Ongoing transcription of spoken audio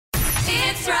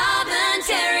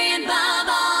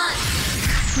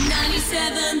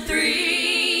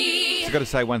to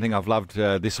say one thing I've loved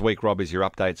this week, Rob, is your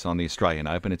updates on the Australian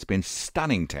Open. It's been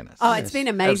stunning tennis. Oh, it's been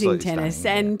amazing Absolutely tennis.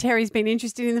 stunning, And Terry's been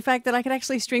interested in the fact that I could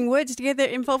actually string words together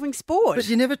involving sport. But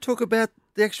you never talk about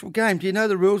the actual game. Do you know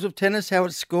the rules of tennis, how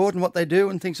it's scored and what they do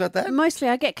and things like that? Mostly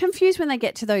I get confused when they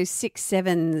get to those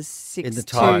 6-7s, 6-2s. In the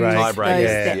tie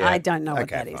break. I don't know what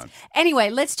Okay, that is. fine. Anyway,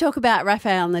 let's talk about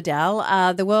Rafael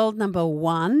Nadal. The world number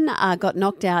one got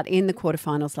knocked out in the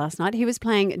quarterfinals last night. He was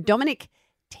playing Dominic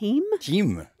Thiem.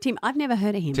 Thiem. I've never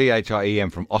heard of him.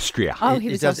 Thiem from Austria. Oh,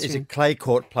 he's He's a Austrian. clay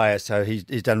court player, so he's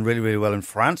done really, really well in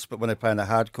France. But when they play on the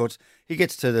hard courts, he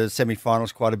gets to the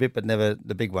semi-finals quite a bit, but never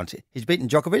the big ones. He's beaten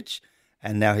Djokovic,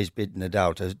 and now he's beaten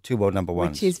Nadal to two world number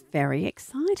ones. Which is very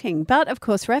exciting. But, of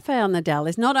course, Rafael Nadal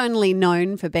is not only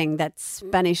known for being that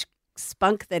Spanish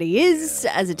spunk that he is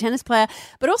as a tennis player,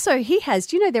 but also he has,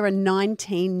 do you know there are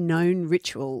 19 known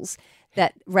rituals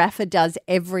that Rafa does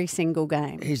every single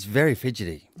game? He's very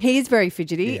fidgety. He is very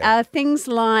fidgety. Things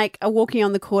like walking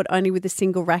on the court only with a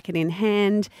single racket in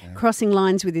hand, crossing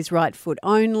lines with his right foot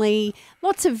only,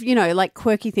 lots of, like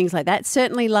quirky things like that.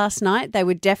 Certainly last night they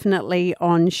were definitely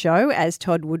on show, as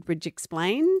Todd Woodbridge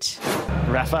explained.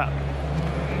 Rafa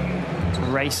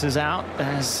races out,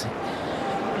 as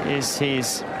is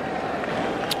his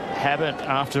habit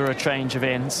after a change of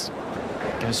ends.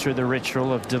 Goes through the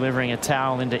ritual of delivering a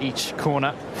towel into each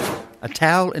corner. A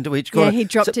towel into each corner. Yeah, he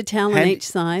dropped a towel on each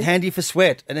side. Handy for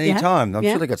sweat at any Yeah, time. I'm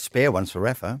yeah. sure they got spare ones for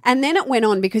Rafa. And then it went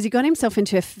on because he got himself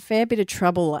into a fair bit of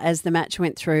trouble as the match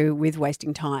went through with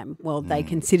wasting time. Well, they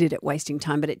considered it wasting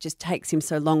time, but it just takes him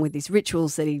so long with his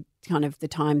rituals that he the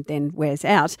time then wears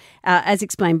out. As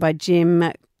explained by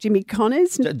Jimmy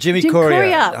Connors. Jimmy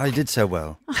Courier. Oh, he did so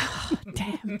well.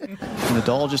 Damn.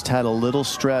 Nadal just had a little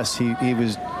stress. He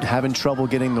was having trouble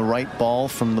getting the right ball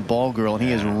from the ball girl, and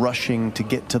he is rushing to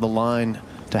get to the line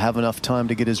to have enough time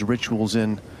to get his rituals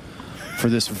in for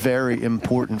this very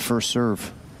important first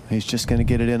serve. He's just going to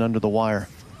get it in under the wire.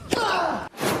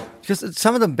 Because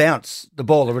some of them bounce the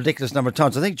ball a ridiculous number of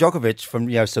times. I think Djokovic from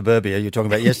Suburbia you were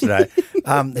talking about yesterday,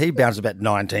 he bounced about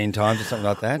 19 times or something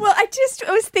like that. Well, I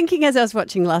was thinking as I was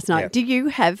watching last night, Yeah. do you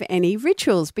have any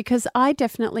rituals? Because I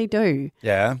definitely do.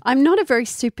 Yeah. I'm not a very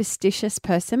superstitious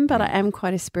person, but I am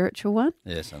quite a spiritual one.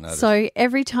 Yes, I know. So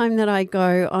every time that I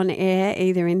go on air,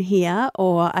 either in here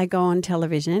or I go on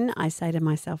television, I say to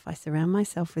myself, I surround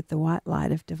myself with the white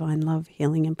light of divine love,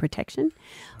 healing and protection.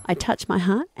 I touch my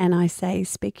heart and I say,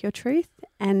 speak your truth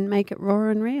and make it raw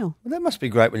and real. Well, that must be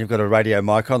great when you've got a radio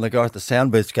mic on. The guy at the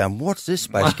sound booth's going, what's this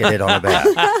space cadet on about?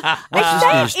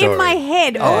 I say it in my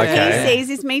head. All okay. he sees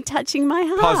is me touching my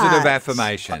heart. Positive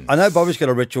affirmations. I know Bobby's got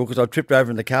a ritual because I've tripped over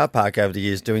in the car park over the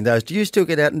years doing those. Do you still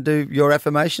get out and do your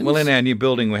affirmations? Well, in our new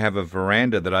building, we have a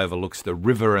veranda that overlooks the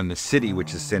river and the city,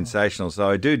 which is sensational. So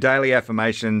I do daily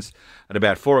affirmations at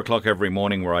about 4 o'clock every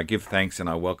morning where I give thanks and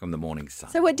I welcome the morning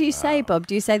sun. So what do you say, Bob?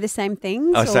 Do you say the same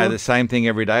things? I say or- the same thing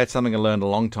every day. It's something I learned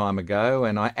a long time ago,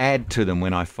 and I add to them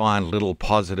when I find little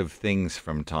positive things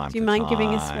from time to Do you time. mind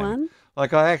giving us one?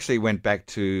 Like I actually went back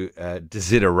to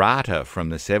Desiderata from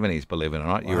the 70s, believe it or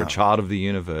not. You're a child of the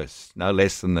universe, no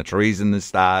less than the trees and the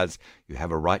stars. You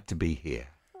have a right to be here.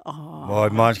 Well,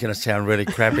 mine's going to sound really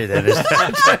crappy then, isn't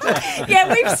it?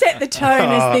 Yeah, we've set the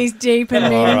tone as these deep and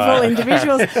meaningful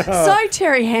individuals. So,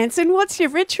 Terry Hansen, what's your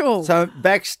ritual? So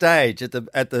backstage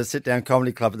at the sit-down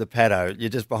comedy club at the Paddo,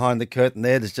 you're just behind the curtain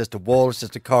there. There's just a wall. It's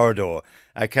just a corridor.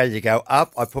 Okay, you go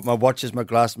up. I put my watches, my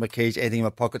glasses, my keys, anything in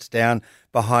my pockets down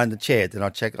behind the chair. Then I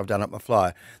check I've done up my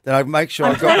fly. Then I make sure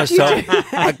I've got myself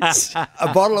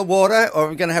a bottle of water, or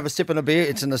I'm going to have a sip and a beer.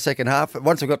 It's in the second half.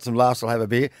 Once I've got some laughs, I'll have a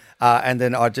beer. And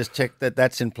then I just check that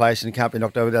that's in place and can't be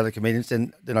knocked over with other comedians.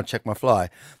 Then I check my fly.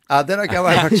 Then I go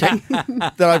over and check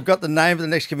that I've got the name of the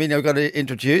next comedian I've got to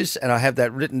introduce, and I have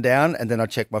that written down, and then I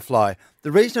check my fly.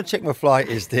 The reason I check my fly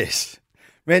is this.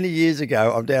 Many years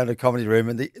ago, I'm down in a comedy room,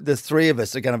 and the three of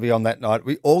us are going to be on that night.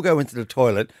 We all go into the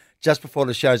toilet just before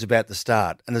the show's about to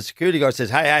start. And the security guy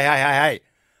says, hey,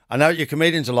 I know what your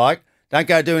comedians are like. Don't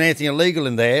go doing anything illegal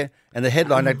in there. And the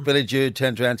headline act, Billy Jude,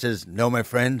 turns around and says, no, my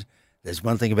friend, there's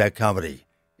one thing about comedy.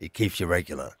 It keeps you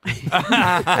regular.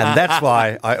 And that's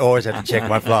why I always have to check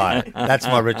my fly. That's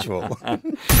my ritual.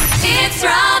 It's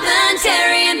Robin,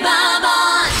 Terry, and Bob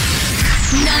on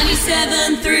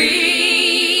 97.3.